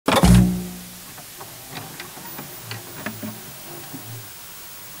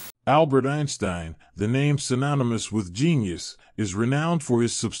Albert Einstein, the name synonymous with genius, is renowned for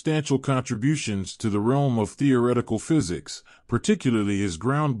his substantial contributions to the realm of theoretical physics, particularly his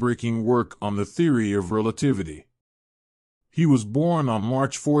groundbreaking work on the theory of relativity. He was born on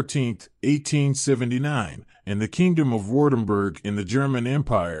March 14, 1879, in the Kingdom of Württemberg in the German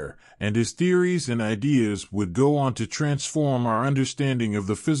Empire, and his theories and ideas would go on to transform our understanding of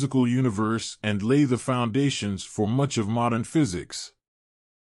the physical universe and lay the foundations for much of modern physics.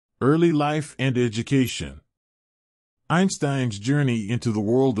 Early life and education. Einstein's journey into the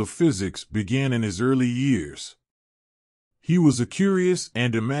world of physics began in his early years. He was a curious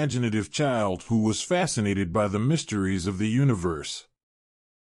and imaginative child who was fascinated by the mysteries of the universe.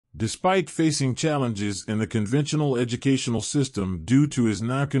 Despite facing challenges in the conventional educational system due to his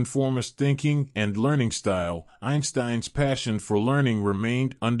nonconformist thinking and learning style, Einstein's passion for learning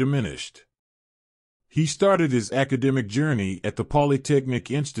remained undiminished. He started his academic journey at the Polytechnic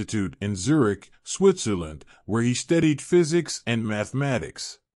Institute in Zurich, Switzerland, where he studied physics and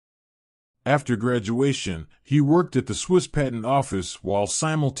mathematics. After graduation, he worked at the Swiss Patent Office while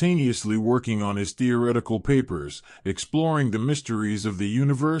simultaneously working on his theoretical papers, exploring the mysteries of the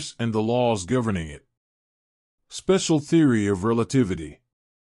universe and the laws governing it. Special theory of relativity.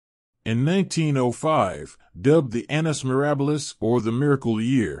 In 1905, dubbed the Annus Mirabilis or the Miracle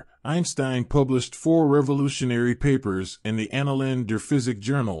Year, Einstein published 4 revolutionary papers in the Annalen der Physik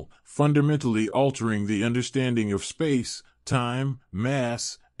journal, fundamentally altering the understanding of space, time,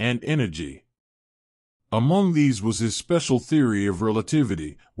 mass, and energy. Among these was his special theory of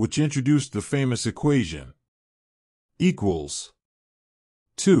relativity, which introduced the famous equation equals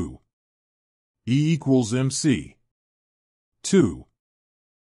 2 E equals mc 2,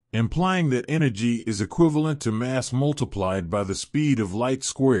 implying that energy is equivalent to mass multiplied by the speed of light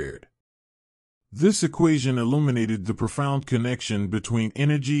squared. This equation illuminated the profound connection between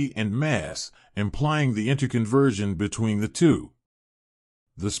energy and mass, implying the interconversion between the two.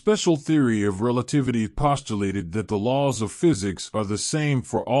 The special theory of relativity postulated that the laws of physics are the same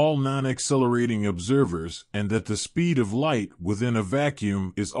for all non-accelerating observers and that the speed of light within a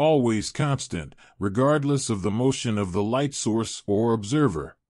vacuum is always constant, regardless of the motion of the light source or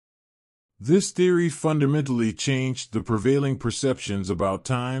observer. This theory fundamentally changed the prevailing perceptions about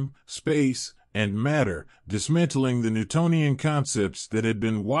time, space, and matter, dismantling the Newtonian concepts that had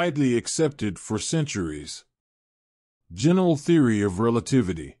been widely accepted for centuries. General theory of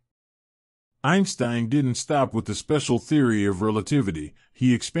relativity. Einstein didn't stop with the special theory of relativity.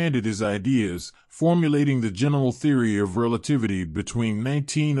 He expanded his ideas, formulating the general theory of relativity between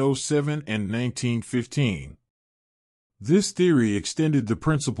 1907 and 1915. This theory extended the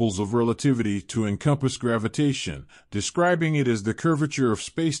principles of relativity to encompass gravitation, describing it as the curvature of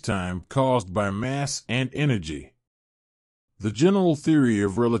spacetime caused by mass and energy. The general theory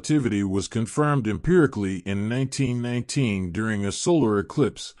of relativity was confirmed empirically in 1919 during a solar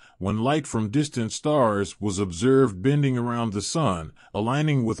eclipse, when light from distant stars was observed bending around the sun,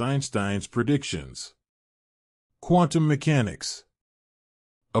 aligning with Einstein's predictions. Quantum mechanics.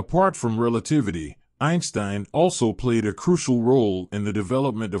 Apart from relativity, Einstein also played a crucial role in the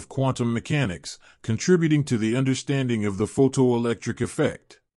development of quantum mechanics, contributing to the understanding of the photoelectric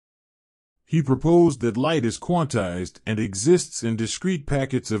effect. He proposed that light is quantized and exists in discrete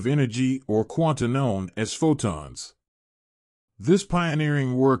packets of energy or quanta known as photons. This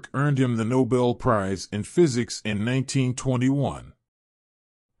pioneering work earned him the Nobel Prize in Physics in 1921.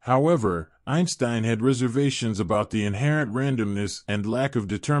 However, Einstein had reservations about the inherent randomness and lack of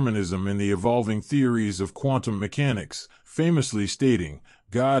determinism in the evolving theories of quantum mechanics, famously stating,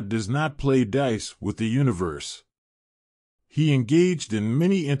 "God does not play dice with the universe." He engaged in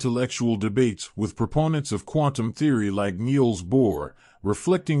many intellectual debates with proponents of quantum theory like Niels Bohr,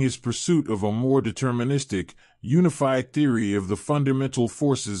 reflecting his pursuit of a more deterministic, unified theory of the fundamental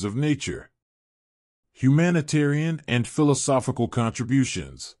forces of nature. Humanitarian and philosophical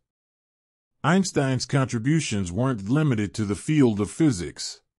contributions. Einstein's contributions weren't limited to the field of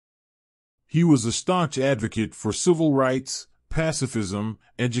physics. He was a staunch advocate for civil rights, pacifism,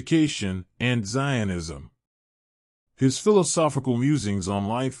 education, and Zionism. His philosophical musings on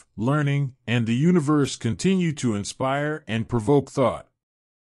life, learning, and the universe continue to inspire and provoke thought.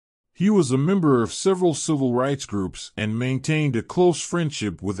 He was a member of several civil rights groups and maintained a close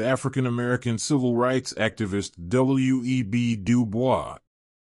friendship with African-American civil rights activist W.E.B. Du Bois.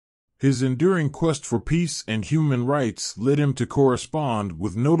 His enduring quest for peace and human rights led him to correspond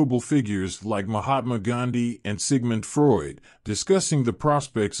with notable figures like Mahatma Gandhi and Sigmund Freud, discussing the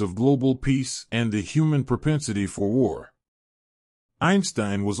prospects of global peace and the human propensity for war.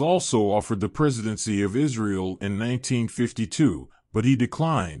 Einstein was also offered the presidency of Israel in 1952, but he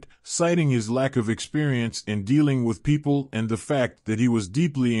declined, citing his lack of experience in dealing with people and the fact that he was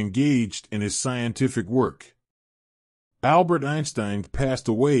deeply engaged in his scientific work. Albert Einstein passed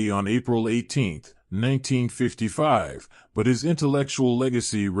away on April 18, 1955, but his intellectual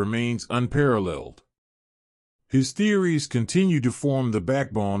legacy remains unparalleled. His theories continue to form the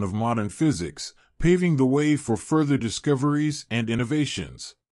backbone of modern physics, paving the way for further discoveries and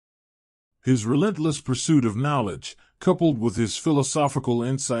innovations. His relentless pursuit of knowledge, coupled with his philosophical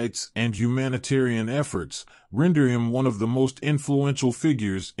insights and humanitarian efforts, render him one of the most influential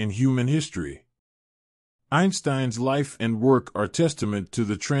figures in human history. Einstein's life and work are testament to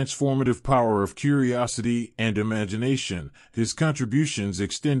the transformative power of curiosity and imagination, his contributions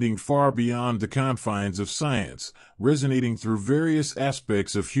extending far beyond the confines of science, resonating through various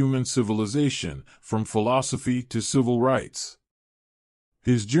aspects of human civilization, from philosophy to civil rights.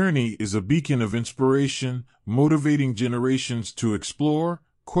 His journey is a beacon of inspiration, motivating generations to explore,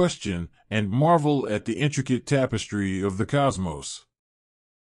 question, and marvel at the intricate tapestry of the cosmos.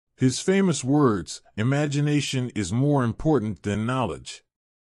 His famous words, "Imagination is more important than knowledge."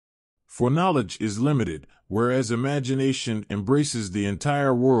 For knowledge is limited, whereas imagination embraces the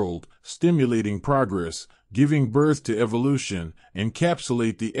entire world, stimulating progress, giving birth to evolution,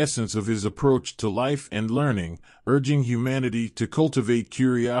 encapsulate the essence of his approach to life and learning, urging humanity to cultivate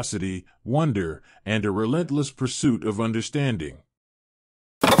curiosity, wonder, and a relentless pursuit of understanding.